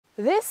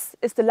This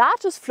is the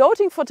largest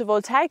floating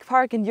photovoltaic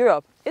park in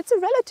Europe. It's a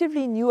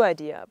relatively new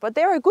idea, but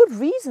there are good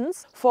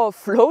reasons for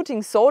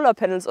floating solar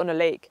panels on a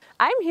lake.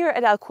 I'm here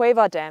at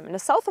Alqueva Dam in the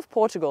south of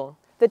Portugal.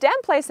 The dam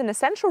plays an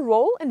essential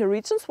role in the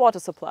region's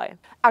water supply.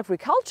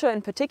 Agriculture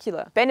in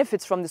particular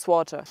benefits from this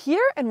water,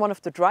 here in one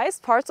of the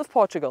driest parts of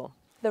Portugal.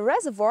 The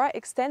reservoir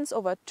extends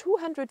over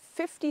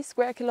 250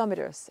 square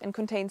kilometers and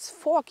contains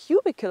 4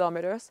 cubic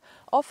kilometers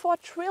or 4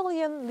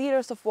 trillion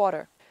liters of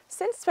water.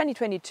 Since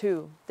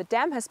 2022, the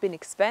dam has been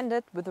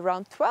expanded with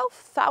around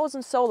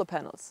 12,000 solar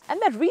panels.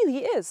 And that really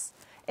is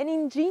an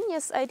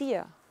ingenious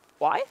idea.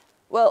 Why?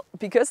 Well,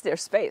 because they're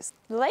spaced.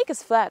 The lake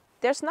is flat.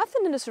 There's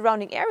nothing in the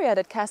surrounding area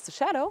that casts a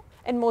shadow.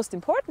 And most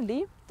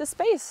importantly, the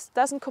space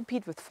doesn't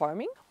compete with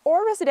farming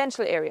or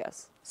residential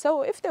areas.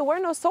 So if there were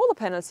no solar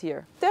panels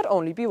here, there'd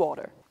only be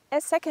water.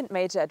 A second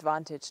major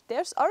advantage,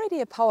 there's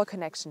already a power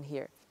connection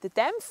here. The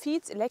dam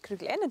feeds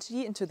electrical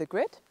energy into the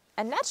grid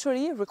and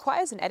naturally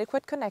requires an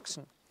adequate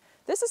connection.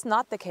 This is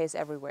not the case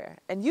everywhere,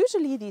 and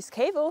usually these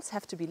cables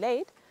have to be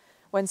laid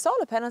when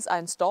solar panels are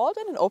installed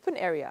in an open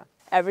area.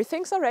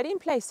 Everything's already in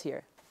place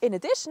here. In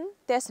addition,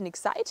 there's an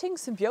exciting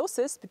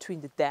symbiosis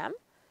between the dam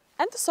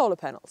and the solar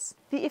panels.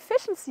 The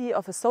efficiency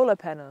of a solar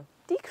panel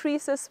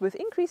decreases with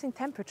increasing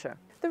temperature.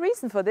 The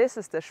reason for this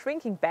is the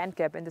shrinking band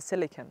gap in the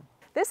silicon.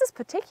 This is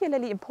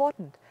particularly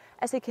important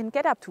as it can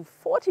get up to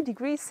 40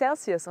 degrees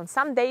Celsius on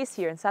some days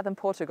here in southern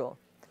Portugal.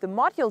 The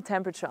module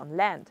temperature on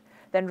land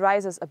then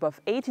rises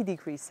above 80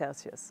 degrees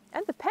Celsius,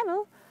 and the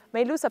panel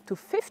may lose up to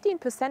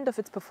 15% of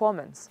its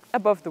performance.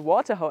 Above the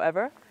water,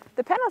 however,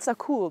 the panels are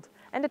cooled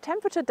and the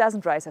temperature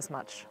doesn't rise as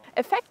much.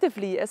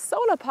 Effectively, a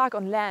solar park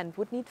on land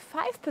would need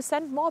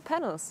 5% more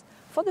panels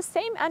for the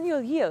same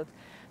annual yield.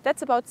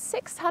 That's about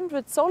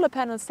 600 solar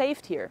panels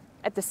saved here.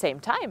 At the same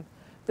time,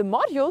 the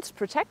modules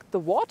protect the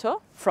water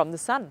from the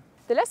sun.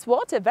 The less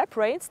water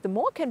evaporates, the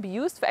more can be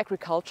used for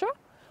agriculture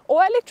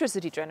or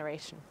electricity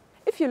generation.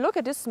 If you look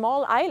at this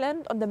small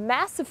island on the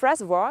massive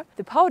reservoir,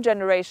 the power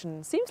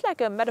generation seems like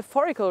a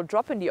metaphorical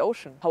drop in the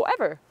ocean.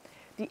 However,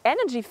 the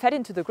energy fed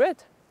into the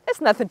grid is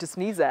nothing to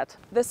sneeze at.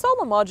 The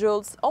solar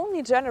modules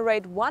only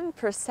generate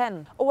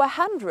 1% or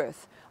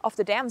 100th of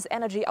the dam's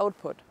energy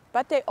output,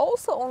 but they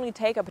also only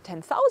take up a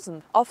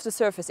 10,000th of the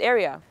surface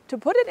area. To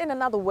put it in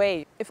another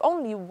way, if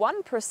only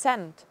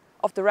 1%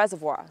 of the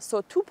reservoir,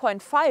 so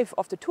 2.5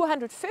 of the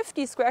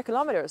 250 square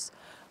kilometers,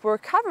 were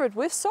covered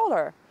with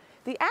solar,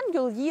 the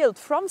annual yield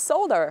from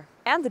solar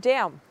and the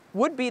dam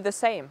would be the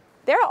same.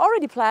 There are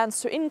already plans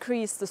to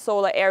increase the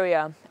solar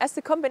area, as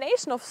the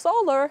combination of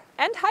solar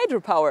and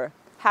hydropower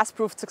has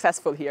proved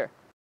successful here.